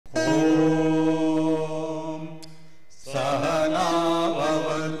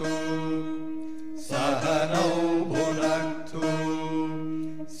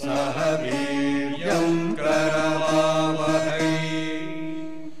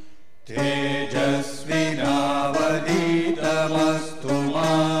तेजस्विनावधीतमस्तु मा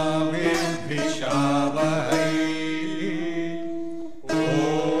विद्विषावहै। ॐ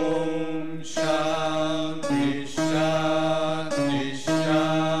शान्ति शान्ति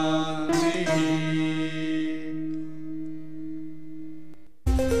शान्तिः।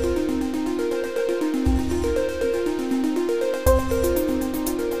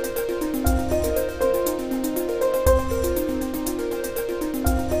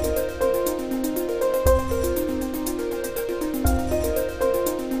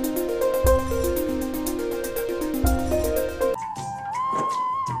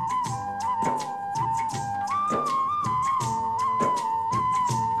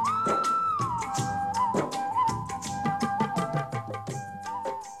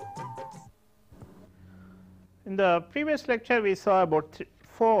 In the previous lecture, we saw about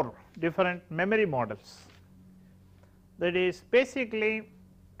 4 different memory models. That is, basically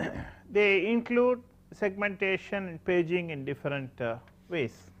they include segmentation and paging in different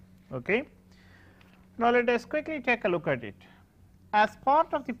ways. Okay. Now, let us quickly take a look at it. As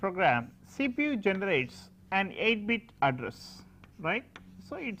part of the program, CPU generates an 8-bit address, right.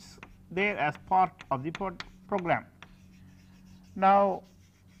 So, it is there as part of the program. Now,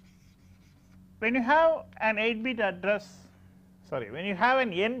 when you have an 8-bit address, sorry, when you have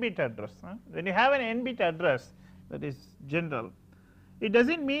an n-bit address, when you have an n-bit address, that is general, it does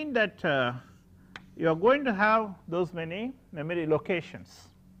not mean that you are going to have those many memory locations.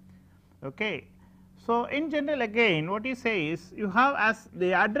 Okay. So, in general, again what you say is you have, as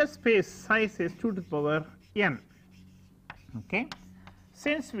the address space size is 2 to the power n. Okay.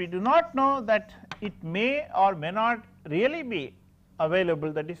 Since we do not know that it may or may not really be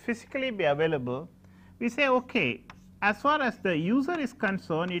available, that is physically be available, we say okay, as far as the user is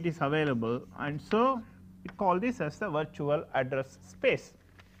concerned it is available, and so we call this as the virtual address space.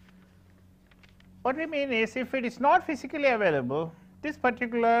 What we mean is, if it is not physically available, this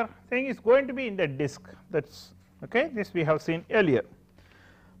particular thing is going to be in the disk. That is okay. This we have seen earlier.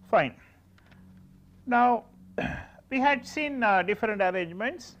 Fine. Now, we had seen different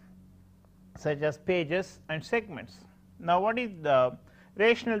arrangements such as pages and segments. Now, what is the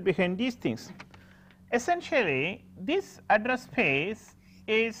rationale behind these things? Essentially, this address space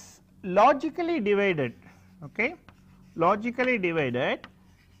is logically divided, okay, logically divided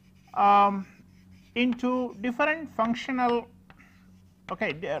into different functional,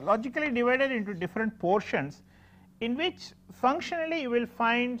 okay, they are logically divided into different portions, in which functionally you will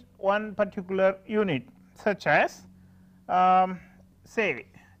find one particular unit, such as say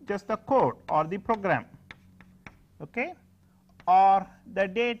just the code or the program, okay, or the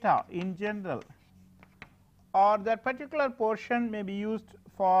data in general, or that particular portion may be used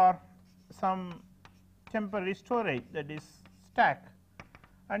for some temporary storage, that is stack,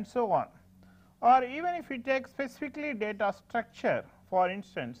 and so on. Or even if you take specifically data structure, for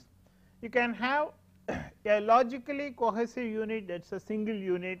instance, you can have a logically cohesive unit, that is a single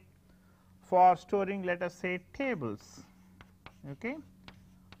unit for storing, let us say, tables, okay,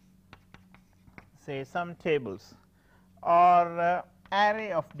 say some tables, or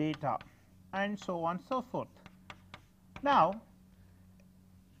array of data, and so on so forth. Now,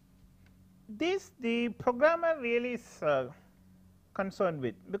 this the programmer really is concerned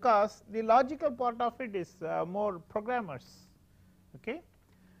with, because the logical part of it is more programmers. Okay.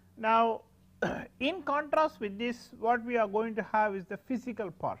 Now, in contrast with this, what we are going to have is the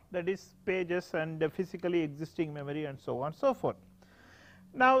physical part, that is pages and the physically existing memory and so on so forth.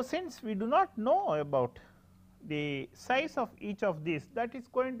 Now, since we do not know about the size of each of these, that is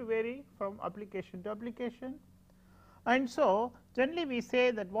going to vary from application to application, and so generally we say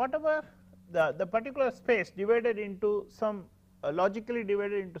that whatever the particular space divided into some logically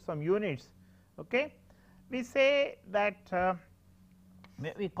divided into some units, okay, we say that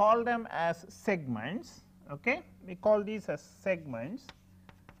we call them as segments, okay, we call these as segments,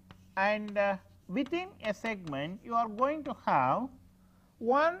 and within a segment you are going to have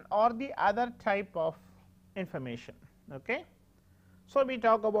one or the other type of information. Okay. So, we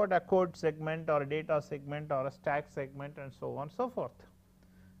talk about a code segment or a data segment or a stack segment and so on so forth.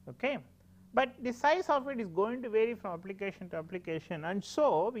 Okay. But the size of it is going to vary from application to application, and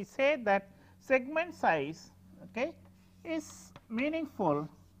so we say that segment size, okay, is meaningful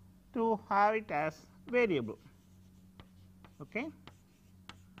to have it as variable. Okay.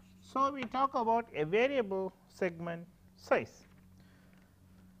 So, we talk about a variable segment size.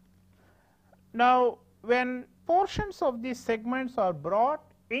 Now, when portions of these segments are brought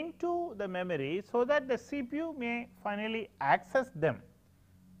into the memory, so that the CPU may finally access them,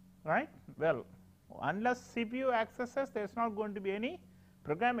 right. Well, unless CPU accesses, there is not going to be any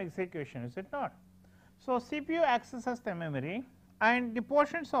program execution, is it not? So, CPU accesses the memory and the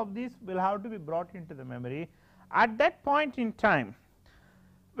portions of this will have to be brought into the memory. At that point in time,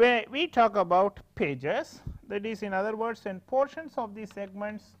 where we talk about pages, that is, in other words, when portions of these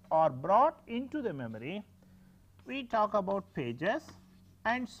segments are brought into the memory, we talk about pages.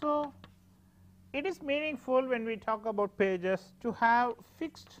 And so, it is meaningful when we talk about pages to have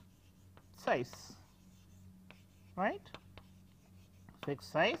fixed size, right,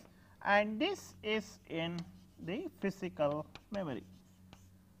 fixed size, and this is in the physical memory,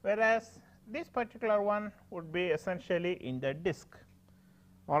 whereas this particular one would be essentially in the disk.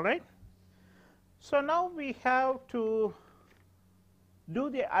 All right. So, now we have to do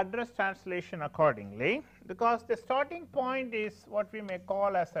the address translation accordingly, because the starting point is what we may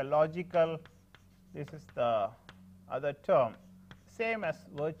call as a logical, this is the other term, same as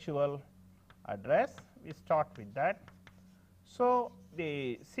virtual address, we start with that. So,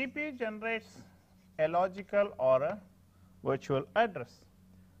 the CPU generates a logical or a virtual address.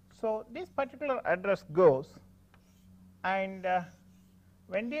 So, this particular address goes, and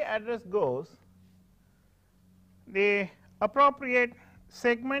when the address goes, the appropriate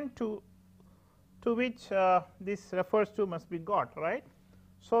segment to which this refers to must be got, right.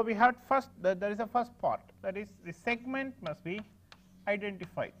 So, we had first there is a first part, that is the segment must be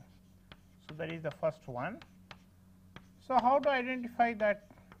identified. So, that is the first one. So, how to identify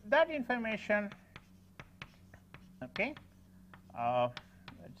that information, okay,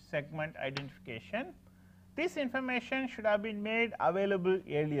 segment identification. This information should have been made available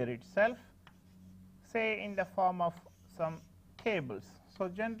earlier itself, say in the form of some tables. So,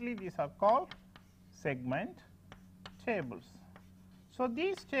 generally these are called segment tables. So,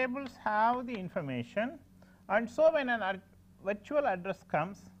 these tables have the information, and so when an virtual address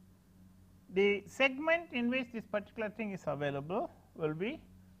comes, the segment in which this particular thing is available will be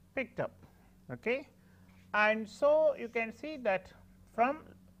picked up. Okay. And so, you can see that from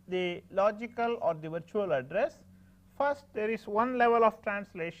the logical or the virtual address, first there is one level of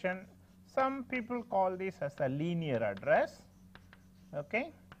translation. Some people call this as a linear address.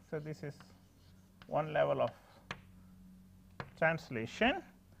 Okay. So, this is one level of translation,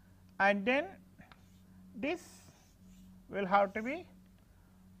 and then this will have to be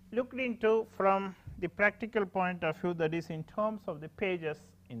looked into from the practical point of view, that is in terms of the pages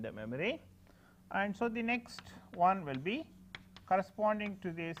in the memory. And so, the next one will be corresponding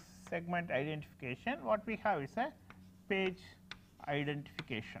to this segment identification. What we have is a page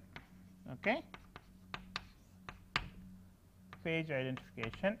identification. Okay. Page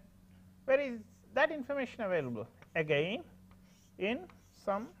identification. Where is that information available? Again, in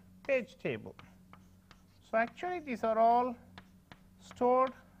some page table. So, actually these are all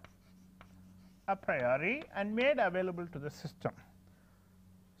stored a priori and made available to the system.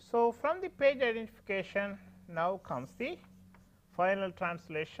 So, from the page identification now comes the final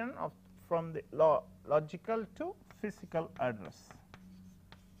translation of from the logical to physical address.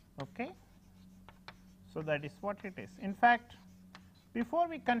 Okay. So, that is what it is. In fact, before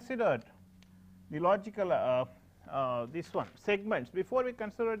we considered the logical this one segments, before we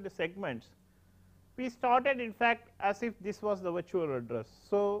considered the segments, we started in fact as if this was the virtual address.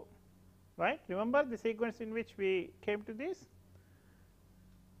 So, right, remember the sequence in which we came to this.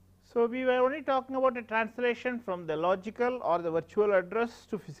 So, we were only talking about a translation from the logical or the virtual address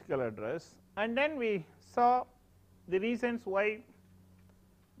to physical address, and then we saw the reasons why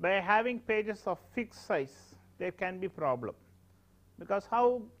by having pages of fixed size there can be problem, because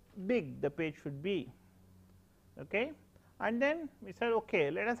how big the page should be. Okay. And then we said, okay,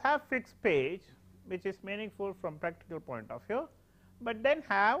 let us have fixed page, which is meaningful from practical point of view, but then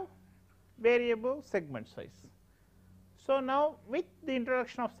have variable segment size. So, now with the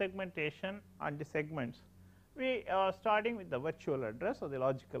introduction of segmentation and the segments, we are starting with the virtual address or the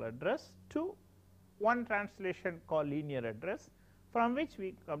logical address to one translation called linear address, from which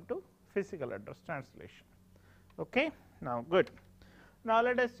we come to physical address translation. Okay. Now, good. Now,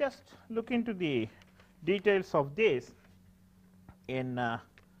 let us just look into the details of this in a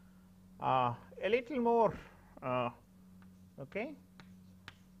little more. Okay.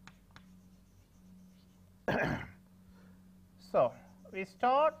 So, we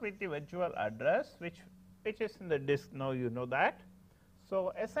start with the virtual address, which is in the disk. Now, you know that.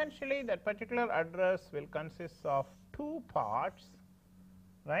 So, essentially that particular address will consist of two parts,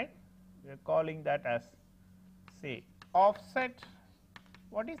 right. We are calling that as, say, offset.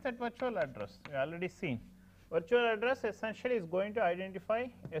 What is that virtual address? We already seen. Virtual address essentially is going to identify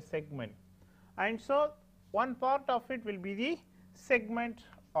a segment, and so one part of it will be the segment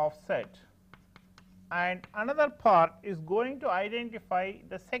offset. and another part is going to identify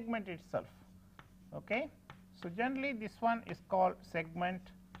the segment itself. Okay. So, generally this one is called segment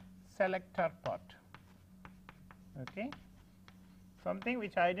selector part, okay. Something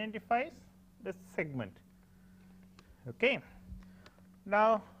which identifies the segment. Okay.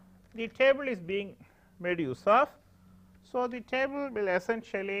 Now, the table is being made use of. So, the table will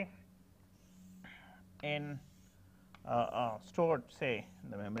essentially in stored say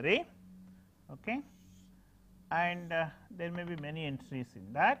in the memory, okay, and there may be many entries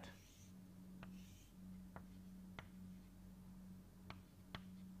in that.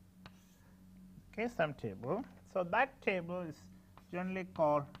 Okay, some table. So, that table is generally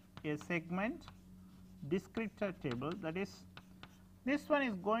called a segment descriptor table, that is, this one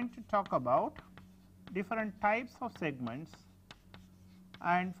is going to talk about different types of segments,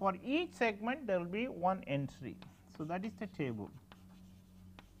 and for each segment there will be one entry. So, that is the table.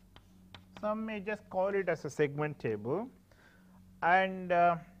 Some may just call it as a segment table, and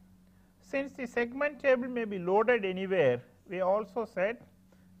since the segment table may be loaded anywhere, we also said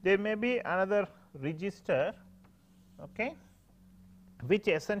there may be another register, okay, which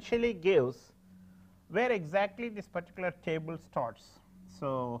essentially gives where exactly this particular table starts.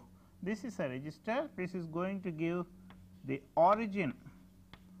 So, this is a register which is going to give the origin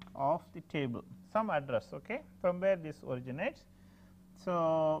of the table, some address, okay, from where this originates.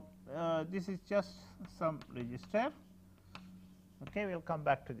 So, this is just some register, okay, we will come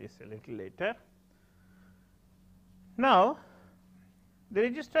back to this a little later. Now, the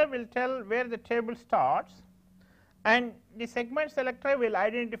register will tell where the table starts, and the segment selector will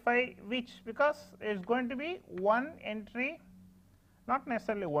identify which, because it is going to be one entry, not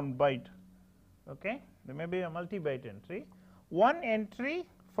necessarily one byte, okay. There may be a multi byte entry, one entry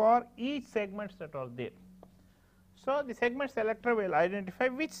for each segments that are there. So, the segment selector will identify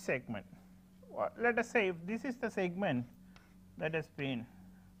which segment. Let us say if this is the segment that has been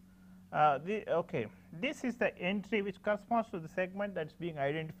this is the entry which corresponds to the segment that is being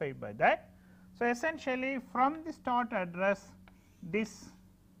identified by that. So, essentially from the start address, this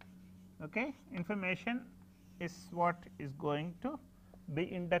information is what is going to be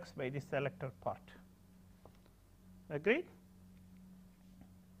indexed by the selector part. Agreed?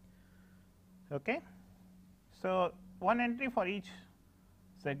 Okay. So, one entry for each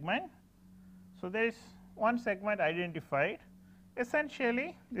segment. So, there is one segment identified.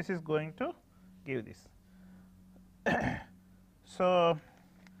 Essentially, this is going to give this. So,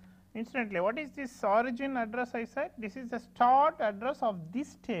 incidentally, what is this origin address I said? This is the start address of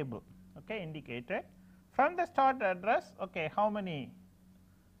this table, okay, indicated. From the start address, okay, how many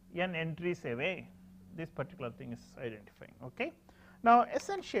n entries away this particular thing is identifying. Okay. Now,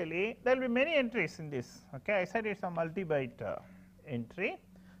 essentially there will be many entries in this. Okay. I said it is a multi byte entry,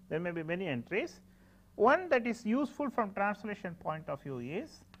 there may be many entries. One that is useful from translation point of view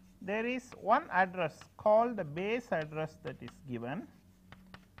is there is one address called the base address that is given,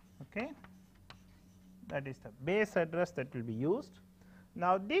 okay. That is the base address that will be used.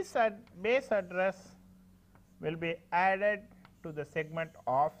 Now, this base address will be added to the segment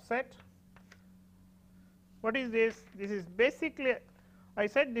offset. What is this? This is basically, I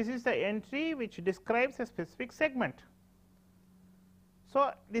said this is the entry which describes a specific segment.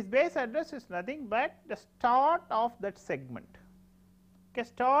 So, this base address is nothing but the start of that segment, okay,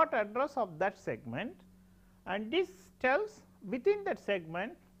 start address of that segment, and this tells within that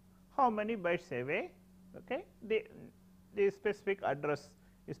segment how many bytes away, okay, the specific address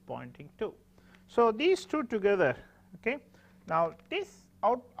is pointing to. So, these two together, okay. Now, this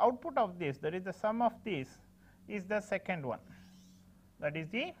output of this, that is the sum of these, is the second one, that is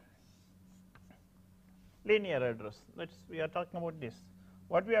the linear address. Let us, we are talking about this.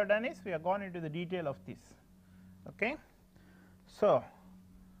 What we have done is we have gone into the detail of this. Okay. So,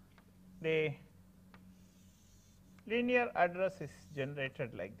 the linear address is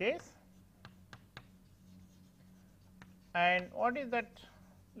generated like this, and what is that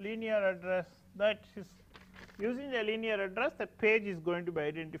linear address? That is using the linear address, the page is going to be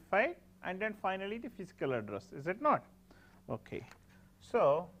identified, and then finally the physical address, is it not? Okay.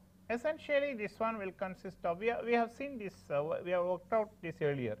 So, essentially this one will consist of, we have seen this, we have worked out this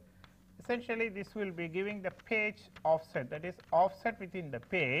earlier. Essentially this will be giving the page offset, that is offset within the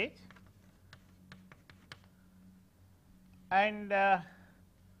page, and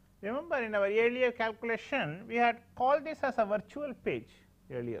remember in our earlier calculation we had called this as a virtual page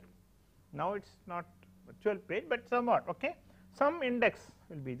earlier. Now, it is not virtual page, but somewhat, okay. Some index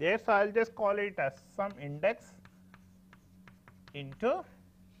will be there. So, I will just call it as some index into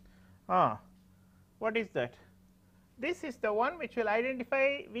what is that? this is the one which will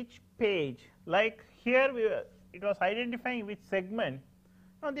identify which page, like here it was identifying which segment.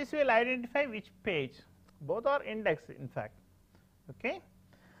 Now, this will identify which page, both are indexed in fact. Okay.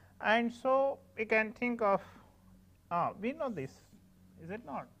 And so, we can think of we know this, is it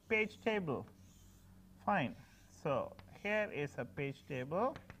not, page table, fine. So, here is a page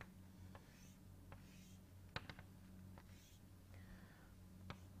table.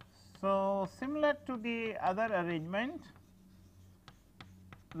 So, similar to the other arrangement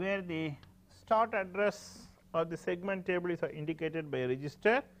where the start address or the segment table is indicated by a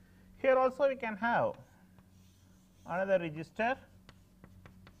register, here also we can have another register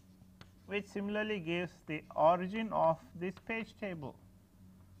which similarly gives the origin of this page table.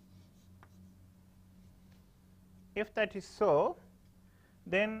 If that is so,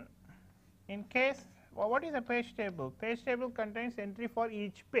 then in case, what is a page table? Page table contains entry for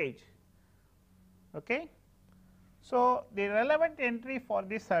each page. Okay. So, the relevant entry for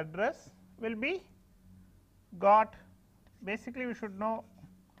this address will be got, basically we should know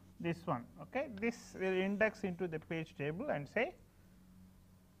this one. Okay. This will index into the page table and say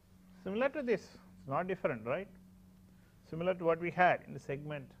similar to this, it is not different, right, similar to what we had in the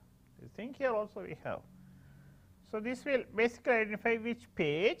segment, this thing here also we have. So, this will basically identify which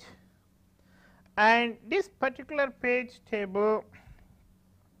page, and this particular page table,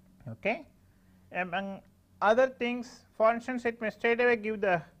 okay, among other things, for instance, it may straight away give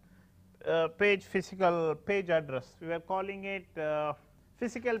the page physical page address, we were calling it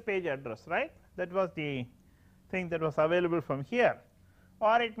physical page address, right, that was the thing that was available from here,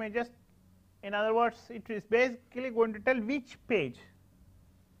 or it may just, in other words, it is basically going to tell which page.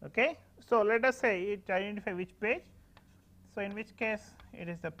 Okay. So, let us say it identify which page. So, in which case it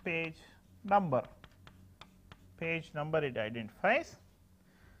is the page number it identifies.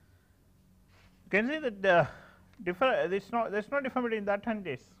 You can see that the there is no difference between that and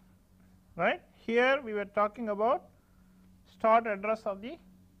this, right. Here we were talking about start address of the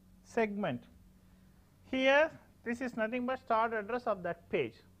segment, here this is nothing but start address of that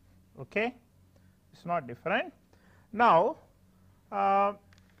page. Okay. It is not different. Now,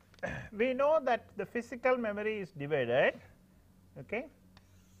 we know that the physical memory is divided, okay,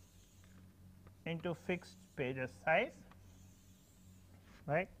 into fixed pages size,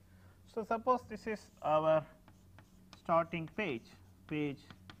 right. So, suppose this is our starting page, page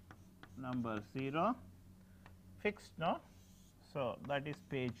number 0, fixed, no. So, that is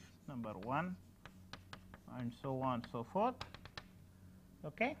page number 1 and so on so forth,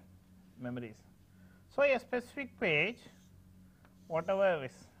 okay, memories. So, a specific page, whatever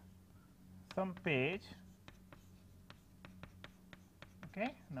is some page,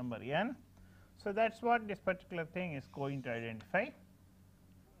 okay, number n. So, that is what this particular thing is going to identify.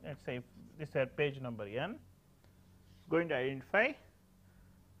 Let us say if this is page number n, is going to identify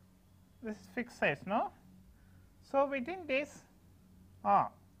this is fixed size, no. So, within this,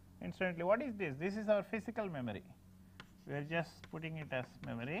 incidentally, what is this? This is our physical memory. We are just putting it as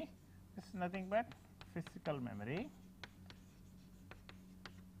memory. This is nothing but physical memory,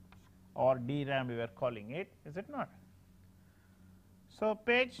 or DRAM we were calling it, is it not? So,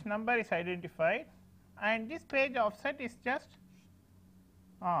 page number is identified, and this page offset is just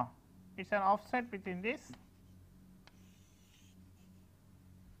it is an offset within this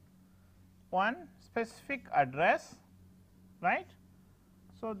one specific address, right.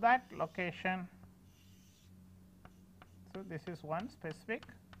 So, that location, so this is one specific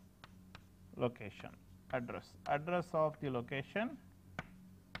location address of the location,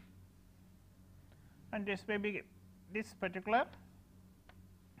 and this may be, this particular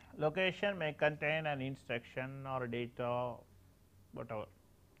location may contain an instruction or data, whatever,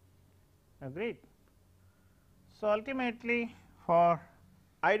 agreed. So, ultimately for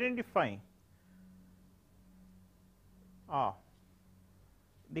identifying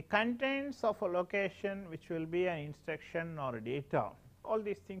the contents of a location which will be an instruction or a data, all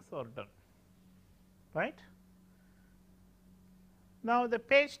these things are done, right. Now, the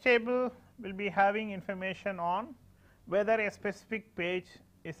page table will be having information on whether a specific page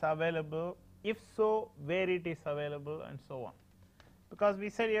is available, if so where it is available, and so on, because we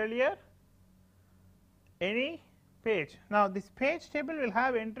said earlier any page. Now, this page table will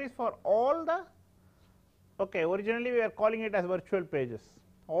have entries for all the, okay, originally we are calling it as virtual pages,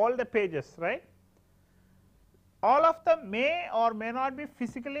 all the pages, right. All of them may or may not be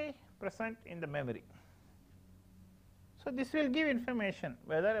physically present in the memory. So, this will give information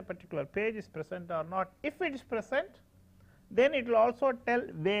whether a particular page is present or not. If it is present, then it will also tell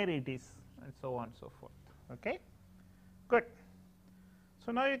where it is, and so on and so forth. Okay. Good.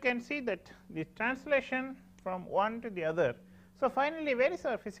 So, now you can see that the translation from one to the other. So, finally, where is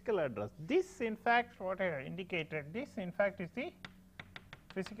our physical address? This in fact what I indicated, this in fact is the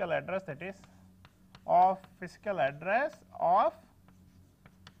physical address, that is of physical address of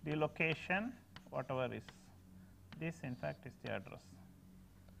the location whatever is, this in fact is the address.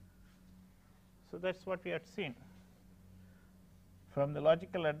 So, that is what we had seen from the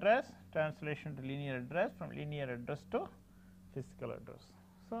logical address translation to linear address, from linear address to physical address.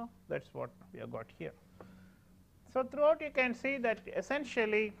 So, that is what we have got here. So, throughout you can see that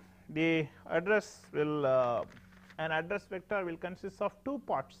essentially the address will an address vector will consist of two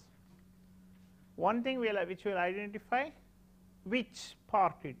parts. One thing which will identify which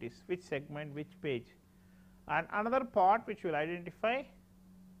part it is, which segment, which page, and another part which will identify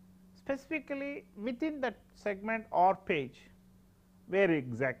specifically within that segment or page where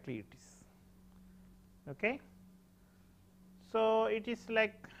exactly it is. Okay. So, it is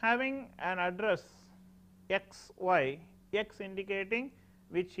like having an address x, y, x indicating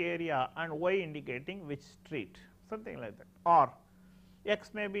which area and y indicating which street, something like that, or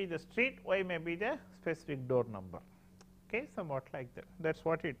x may be the street, y may be the specific door number, okay, somewhat like that. That is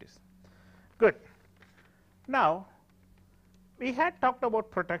what it is. Good. Now, we had talked about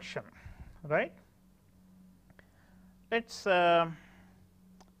protection, right. Let us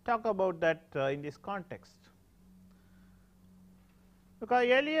talk about that in this context, because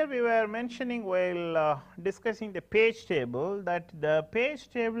earlier we were mentioning while discussing the page table that the page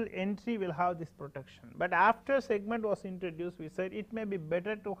table entry will have this protection, but after segment was introduced we said it may be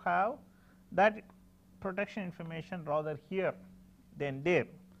better to have that protection information rather here than there.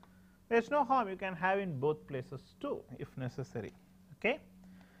 There is no harm, you can have in both places too if necessary. Okay.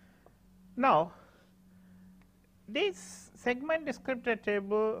 Now, this segment descriptor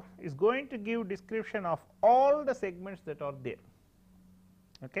table is going to give description of all the segments that are there.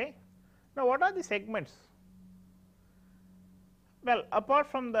 Okay. Now, what are the segments? Well, apart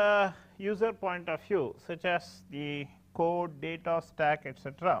from the user point of view such as the code, data, stack,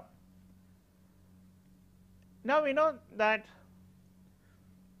 etc. Now, we know that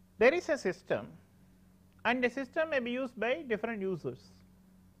there is a system and the system may be used by different users.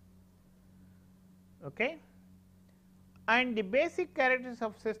 Okay. And the basic characteristics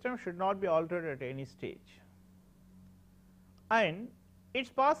of system should not be altered at any stage, and it is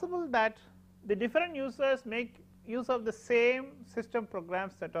possible that the different users make use of the same system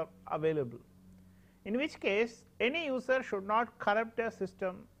programs that are available, in which case any user should not corrupt a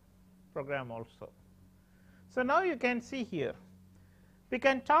system program also. So, now you can see here we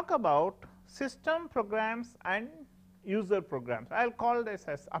can talk about system programs and user programs. I will call this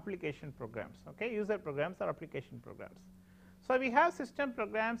as application programs, okay, user programs or application programs. So, we have system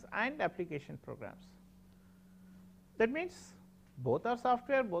programs and application programs. That means both are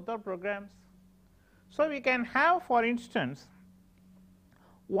software, both are programs. So, we can have for instance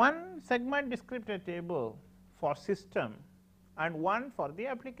one segment descriptor table for system and one for the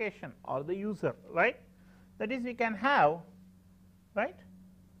application or the user, right. That is, we can have, right,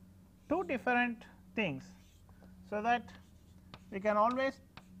 two different things, so that we can always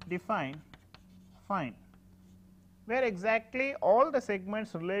define find where exactly all the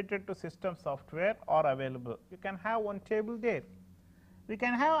segments related to system software are available. You can have one table there. We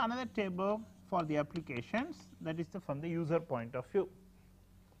can have another table for the applications, that is from the user point of view,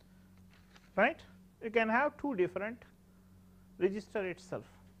 right. You can have two different register itself.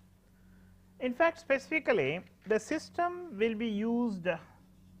 In fact, specifically the system will be used,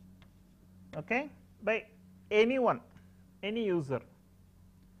 okay, by anyone, any user.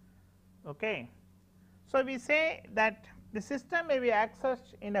 Okay. So, we say that the system may be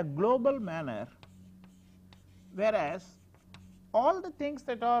accessed in a global manner, whereas all the things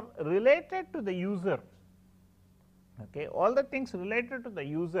that are related to the user, okay, all the things related to the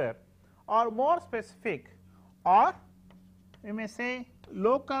user are more specific, or we may say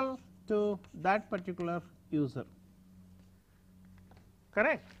local to that particular user,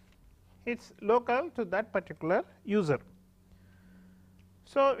 correct. It is local to that particular user.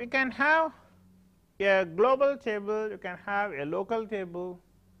 So, we can have a global table, you can have a local table,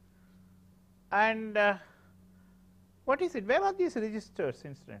 and what is it? Where are these registers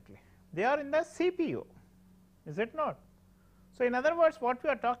incidentally? They are in the CPU, is it not? So, in other words, what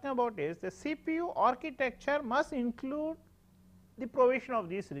we are talking about is the CPU architecture must include the provision of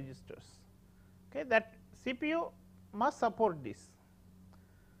these registers, okay, that CPU must support this.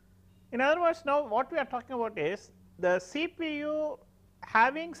 In other words, now what we are talking about is the CPU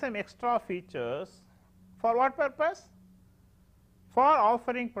having some extra features for what purpose? For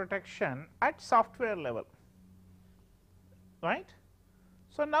offering protection at software level, right.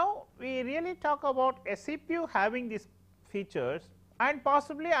 So, now we really talk about a CPU having these features and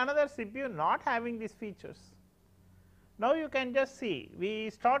possibly another CPU not having these features. Now, you can just see we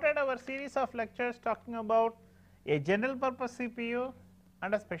started our series of lectures talking about a general purpose CPU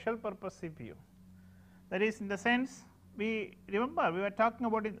and a special purpose CPU. That is, in the sense, we remember we were talking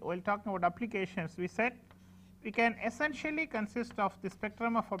about it while talking about applications. We said we can essentially consist of the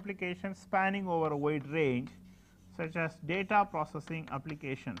spectrum of applications spanning over a wide range, such as data processing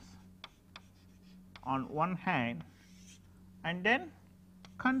applications on one hand, and then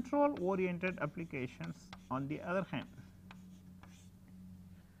control oriented applications on the other hand.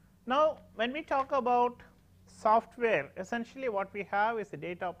 Now, when we talk about software, essentially what we have is the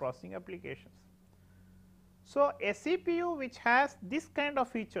data processing applications. So, a CPU which has this kind of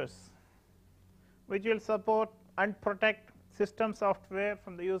features, which will support and protect system software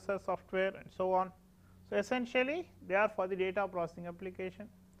from the user software and so on. So, essentially they are for the data processing application,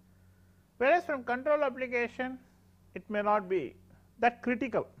 whereas from control application it may not be that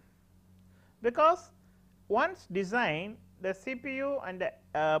critical, because once designed the CPU and the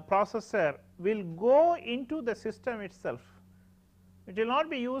processor will go into the system itself. It will not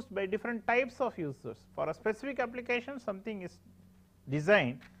be used by different types of users. For a specific application something is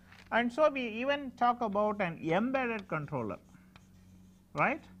designed, and so we even talk about an embedded controller,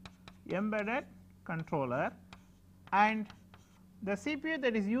 right, embedded controller, and the CPU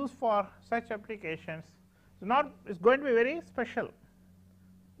that is used for such applications is going to be very special,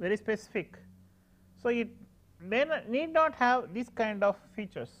 very specific. So, it need not have this kind of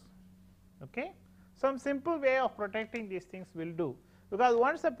features. Okay. Some simple way of protecting these things will do, because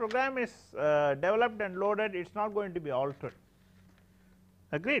once the program is developed and loaded, it is not going to be altered.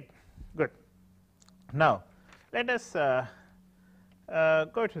 Agreed? Good. Now, let us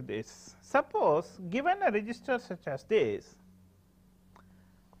go to this. Suppose given a register such as this,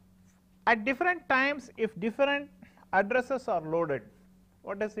 at different times if different addresses are loaded,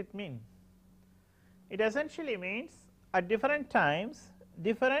 what does it mean? It essentially means at different times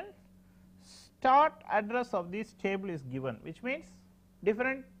different start address of this table is given, which means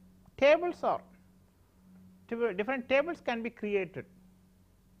different tables can be created.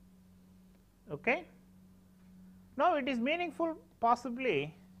 Okay. Now, it is meaningful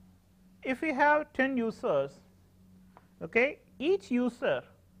possibly if we have 10 users, okay, each user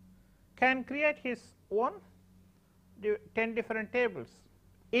can create his own 10 different tables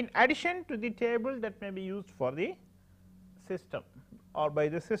in addition to the table that may be used for the system or by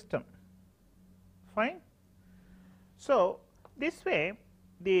the system. Fine. So, this way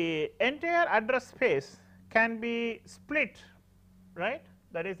the entire address space can be split, right,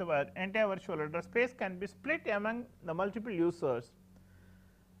 that is the entire virtual address space can be split among the multiple users,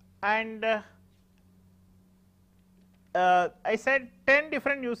 and I said 10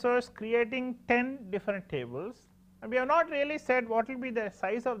 different users creating 10 different tables, and we have not really said what will be the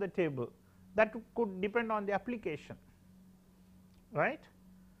size of the table. That could depend on the application, right.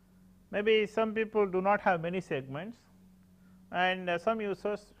 Maybe some people do not have many segments, and some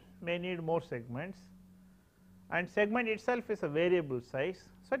users may need more segments, and segment itself is a variable size.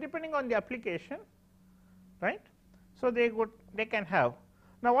 So, depending on the application, right. So, they can have.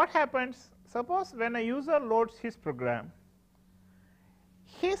 Now, what happens, suppose when a user loads his program,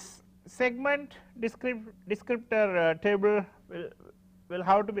 his segment descriptor table will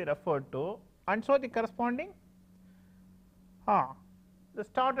have to be referred to, and so the corresponding the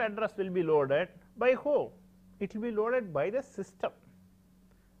start address will be loaded by who? It will be loaded by the system,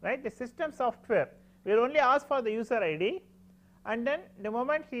 right. The system software will only ask for the user ID, and then the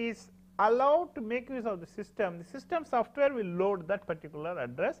moment he is allowed to make use of the system software will load that particular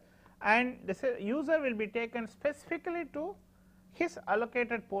address, and the user will be taken specifically to his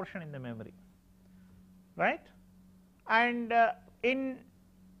allocated portion in the memory, right. And in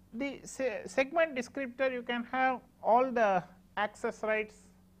the segment descriptor you can have all the access rights,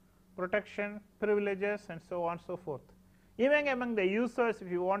 protection, privileges, and so on and so forth. Even among the users,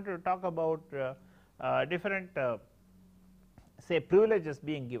 if you want to talk about different say privileges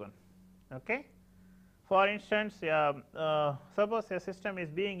being given. Okay. For instance, suppose a system is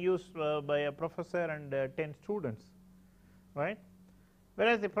being used by a professor and 10 students, right,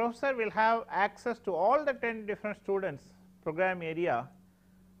 whereas the professor will have access to all the 10 different students program area,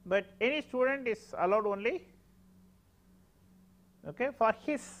 but any student is allowed only, okay, for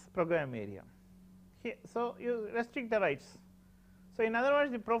his program area. So, you restrict the rights. So, in other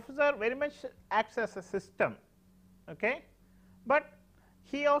words, the professor very much acts as a system, okay, but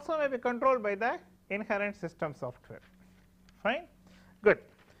he also may be controlled by the inherent system software. Fine, good.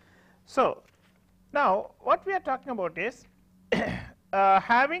 So, now what we are talking about is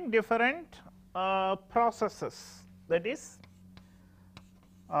having different processes, that is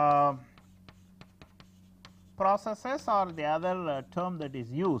processes, or the other term that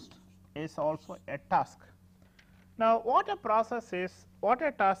is used is also a task. Now, what a process is, what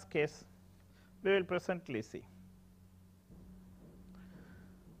a task is, we will presently see.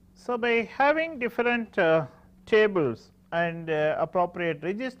 So, by having different tables and appropriate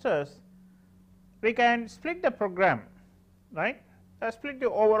registers, we can split the program, right, split the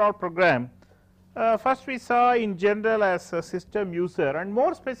overall program. First we saw in general as a system user, and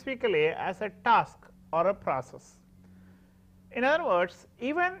more specifically as a task or a process. In other words,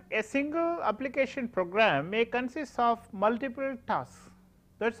 even a single application program may consist of multiple tasks.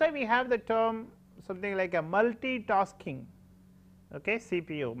 That is why we have the term something like a multitasking, okay,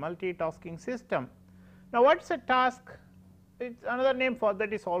 CPU, multitasking system. Now, what is a task? It is another name for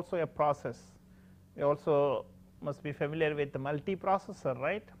that is also a process. We also must be familiar with the multiprocessor,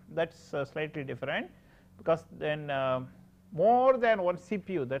 right? That is slightly different, because then more than one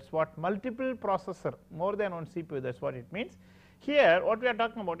CPU, that is what multiple processor, more than one CPU, that is what it means. Here what we are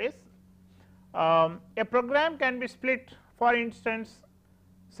talking about is a program can be split, for instance,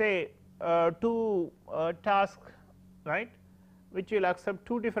 say two tasks, right, which will accept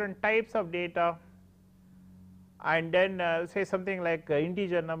two different types of data, and then say something like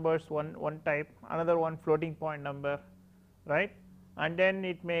integer numbers, one type, another one floating point number, right, and then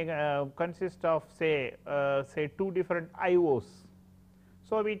it may consist of say two different IOs.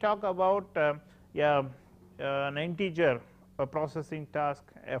 So, we talk about an integer processing task,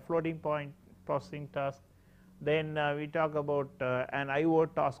 a floating point processing task, then we talk about an IO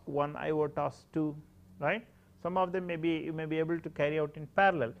task 1, IO task 2, right. Some of them you may be able to carry out in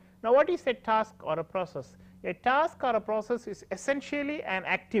parallel. Now, what is a task or a process? A task or a process is essentially an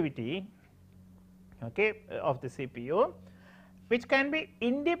activity, okay, of the CPU, which can be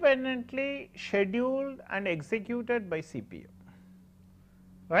independently scheduled and executed by CPU,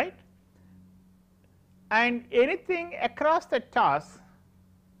 right, and anything across the task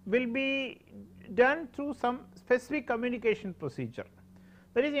will be done through some specific communication procedure.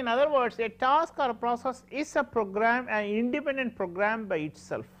 That is, in other words, a task or a process is a program, an independent program by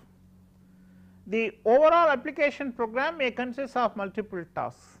itself. The overall application program may consist of multiple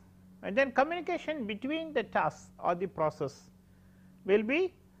tasks, and then communication between the tasks or the process will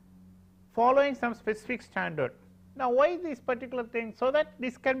be following some specific standard. Now, why this particular thing? So that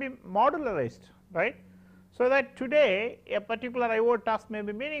this can be modularized, right. So that today a particular IO task may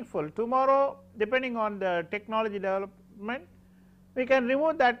be meaningful, tomorrow depending on the technology development we can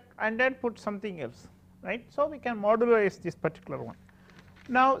remove that and then put something else, right. So, we can modularize this particular one.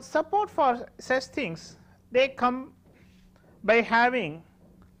 Now, support for such things, they come by having,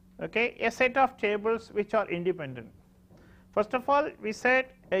 okay, a set of tables which are independent. First of all, we said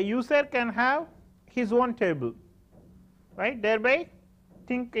a user can have his own table, right, thereby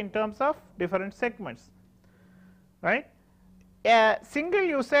think in terms of different segments, right. A single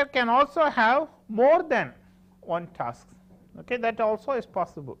user can also have more than one task, okay, that also is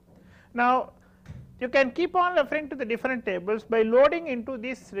possible. Now, you can keep on referring to the different tables by loading into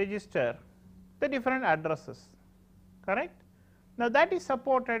this register the different addresses, correct. Now, that is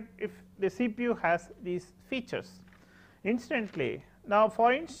supported if the CPU has these features instantly. Now,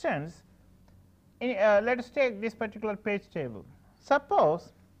 for instance, let us take this particular page table.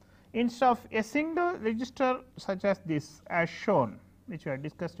 Suppose instead of a single register such as this as shown, which we had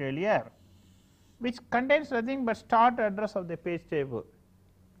discussed earlier, which contains nothing but start address of the page table.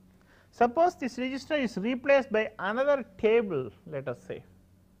 Suppose this register is replaced by another table, let us say,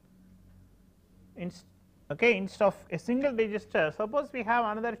 okay, instead of a single register, suppose we have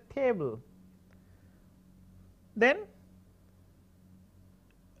another table, then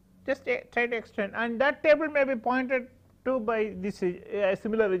just try to extend, and that table may be pointed to by this a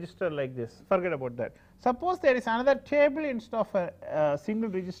similar register like this, forget about that. Suppose there is another table instead of a single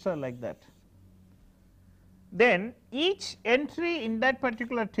register like that, then each entry in that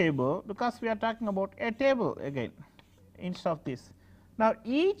particular table, because we are talking about a table again instead of this. Now,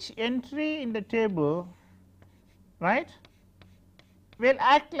 each entry in the table, right, will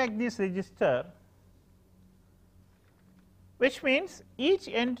act like this register, which means each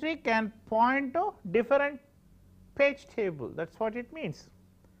entry can point to different page table, that is what it means,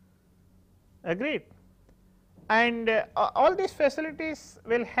 agreed. And all these facilities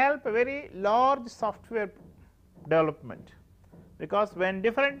will help a very large software development, because when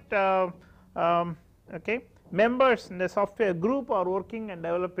different okay, members in the software group are working and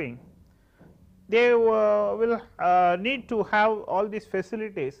developing, they will need to have all these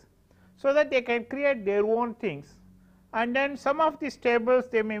facilities, so that they can create their own things and then some of these tables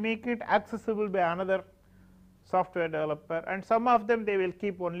they may make it accessible by another software developer, and some of them they will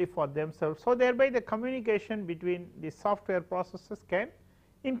keep only for themselves. So, thereby the communication between the software processes can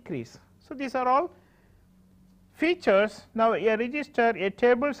increase. So, these are all features. Now, a register, a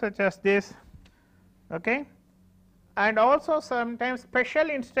table such as this, okay, and also sometimes special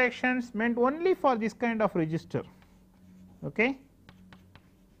instructions meant only for this kind of register, okay,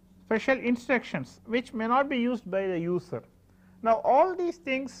 special instructions which may not be used by the user. Now, all these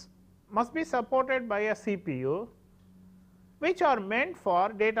things must be supported by a CPU which are meant for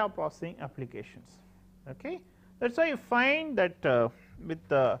data processing applications. Okay. That is why you find that with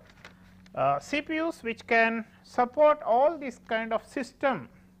the CPUs which can support all these kind of system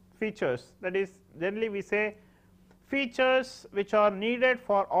features, that is generally we say features which are needed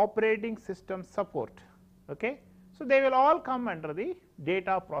for operating system support. Okay. So, they will all come under the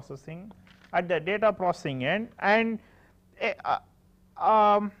data processing at the data processing end, and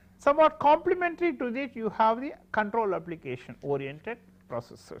somewhat complementary to this you have the control application oriented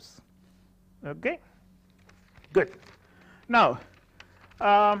processors. Okay. Good. Now,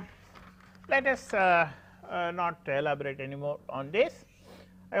 let us not elaborate anymore on this.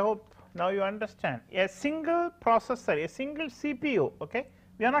 I hope now you understand a single processor, a single CPU. Okay.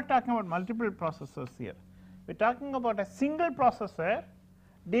 We are not talking about multiple processors here. We are talking about a single processor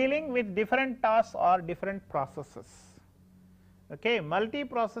dealing with different tasks or different processes. Okay.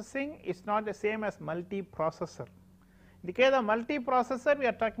 Multiprocessing is not the same as multiprocessor. In the case of multiprocessor, we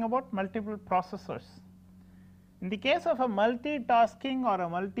are talking about multiple processors. In the case of a multitasking or a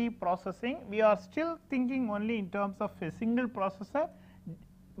multiprocessing, we are still thinking only in terms of a single processor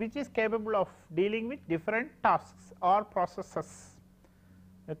which is capable of dealing with different tasks or processes.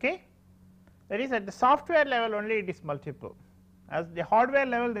 Okay. That is, at the software level only it is multiple, as the hardware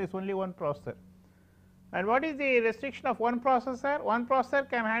level there is only one processor. And what is the restriction of one processor? One processor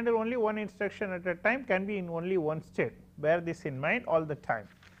can handle only one instruction at a time, can be in only one state. Bear this in mind all the time.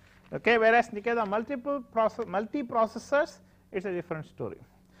 Okay. Whereas in the case of multiprocessors, it is a different story.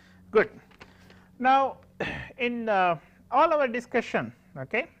 Good. Now, in all our discussion,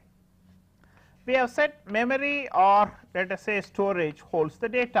 okay, we have said memory or let us say storage holds the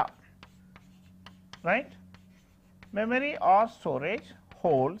data, right. Memory or storage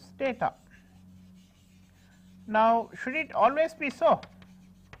holds data. Now, should it always be so?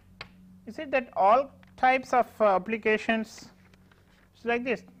 Is it that all types of applications is like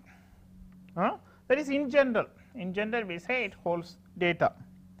this? That is in general. In general, we say it holds data.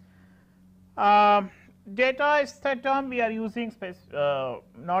 Data is the term we are using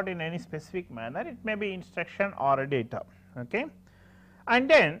not in any specific manner. It may be instruction or a data. Okay. And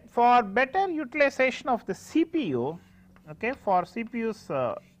then for better utilization of the CPU, okay, for CPU's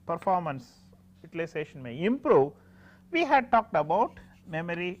performance utilization may improve, we had talked about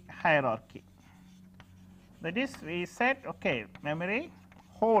memory hierarchy. That is, we said okay, memory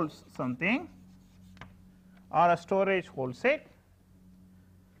holds something or a storage holds it.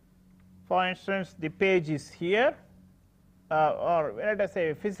 For instance, the page is here or let us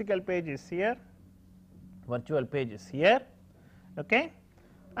say physical page is here, virtual page is here, okay.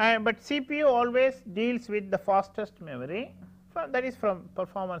 But CPU always deals with the fastest memory, that is from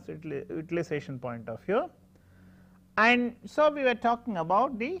performance utilization point of view. And so, we were talking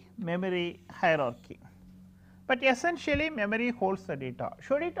about the memory hierarchy, but essentially memory holds the data.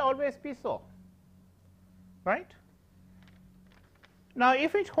 Should it always be so, right? Now,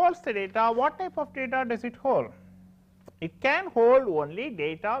 if it holds the data, what type of data does it hold? It can hold only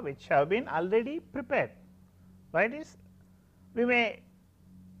data which have been already prepared, right? We may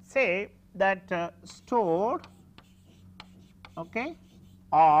say that stored, okay,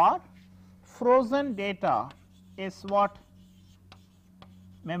 or frozen data is what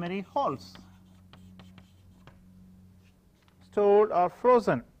memory holds, stored or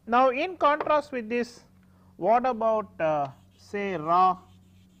frozen. Now, in contrast with this, what about say raw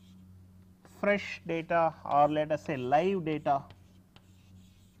fresh data or let us say live data?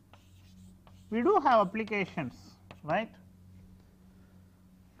 We do have applications, right,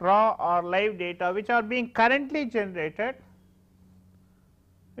 raw or live data which are being currently generated.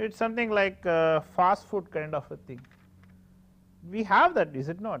 It is something like fast food kind of a thing. We have that, is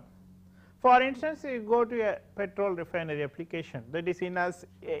it not? For instance, you go to a petrol refinery application, that is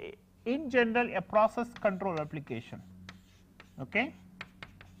in general a process control application. Okay.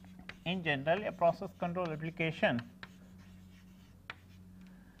 In general, a process control application,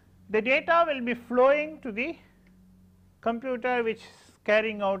 the data will be flowing to the computer which is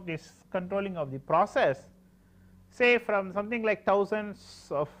carrying out this controlling of the process, say from something like thousands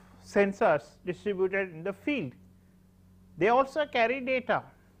of sensors distributed in the field. they also carry data,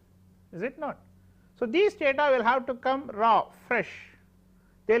 is it not? So, these data will have to come raw, fresh,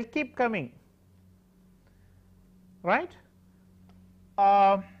 they will keep coming, right.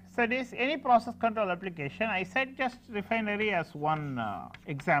 So, this any process control application, I said just refinery as one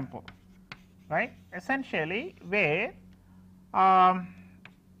example, right, essentially where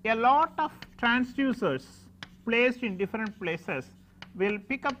a lot of transducers placed in different places will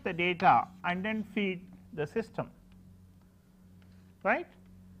pick up the data and then feed the system, right.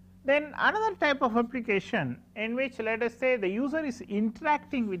 Then another type of application in which, let us say, the user is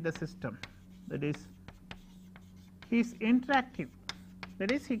interacting with the system, that is he is interactive,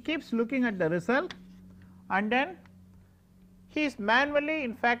 that is he keeps looking at the result and then he is manually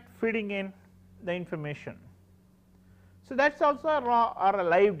in fact feeding in the information. So, that is also a raw or a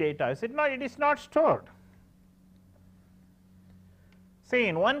live data, is it not? It is not stored. See,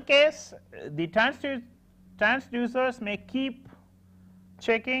 in one case the transducers may keep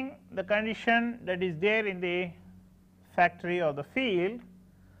checking the condition that is there in the factory or the field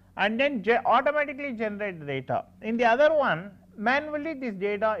and then automatically generate the data. In the other one, manually this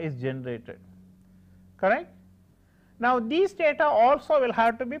data is generated, correct. Now, these data also will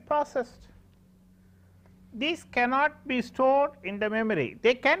have to be processed. These cannot be stored in the memory.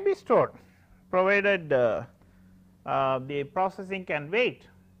 They can be stored provided the processing can wait,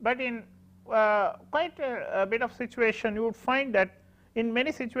 but in quite a bit of situation you would find that in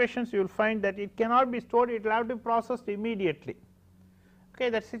many situations you will find that it cannot be stored, it will have to be processed immediately. Okay,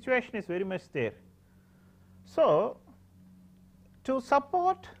 that situation is very much there. So, to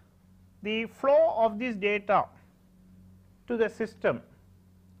support the flow of this data to the system,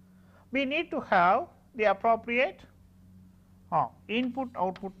 we need to have the appropriate input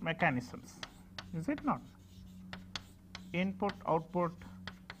output mechanisms, is it not? Input output,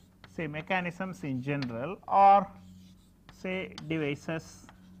 say mechanisms in general, or say devices.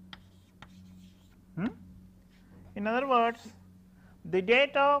 In other words, the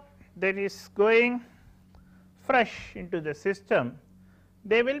data that is going fresh into the system,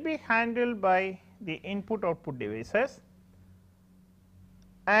 they will be handled by the input output devices.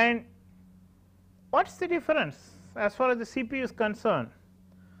 And what is the difference as far as the CPU is concerned?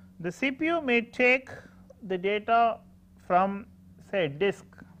 The CPU may take the data from, say, disk,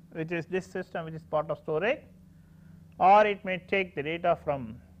 which is disk system, which is part of storage, or it may take the data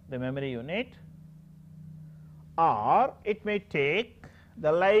from the memory unit, or it may take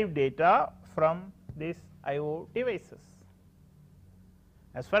the live data from these IO devices.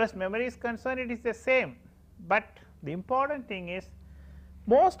 As far as memory is concerned, it is the same, but the important thing is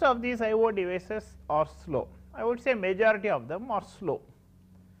most of these IO devices are slow. I would say majority of them are slow,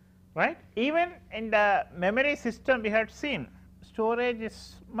 right. Even in the memory system we had seen storage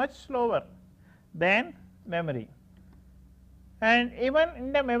is much slower than memory, and even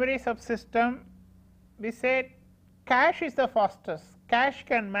in the memory subsystem we said cache is the fastest. Cache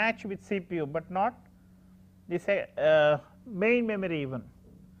can match with CPU, but not this main memory even.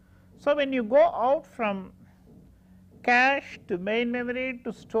 So, when you go out from cache to main memory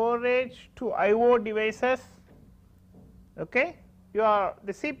to storage to IO devices, okay, the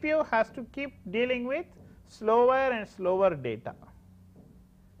CPU has to keep dealing with slower and slower data,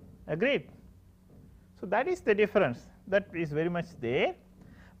 agreed. So, that is the difference, that is very much there,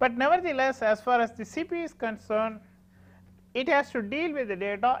 but nevertheless as far as the CPU is concerned, it has to deal with the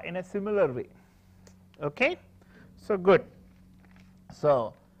data in a similar way, okay. So, good.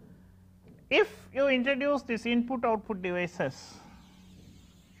 So, if you introduce this input output devices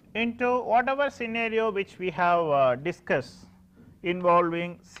into whatever scenario which we have discussed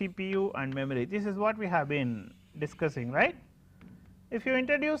involving CPU and memory, this is what we have been discussing, right. If you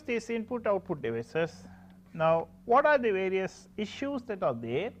introduce these input output devices, now what are the various issues that are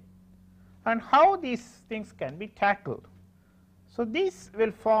there and how these things can be tackled. So, these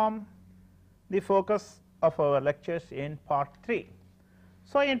will form the focus of our lectures in part 3.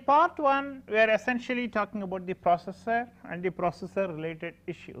 So, in part 1 we are essentially talking about the processor and the processor related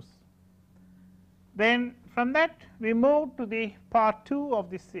issues. Then from that we move to the part 2 of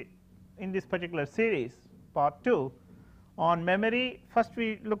this in this particular series, part 2 on memory. First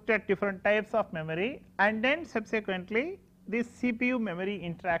we looked at different types of memory and then subsequently this CPU memory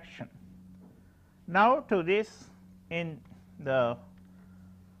interaction. Now to this, in the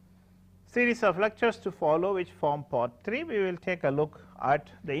series of lectures to follow which form part 3, we will take a look at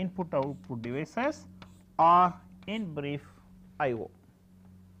the input output devices or in brief IO.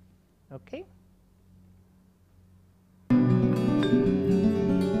 Okay.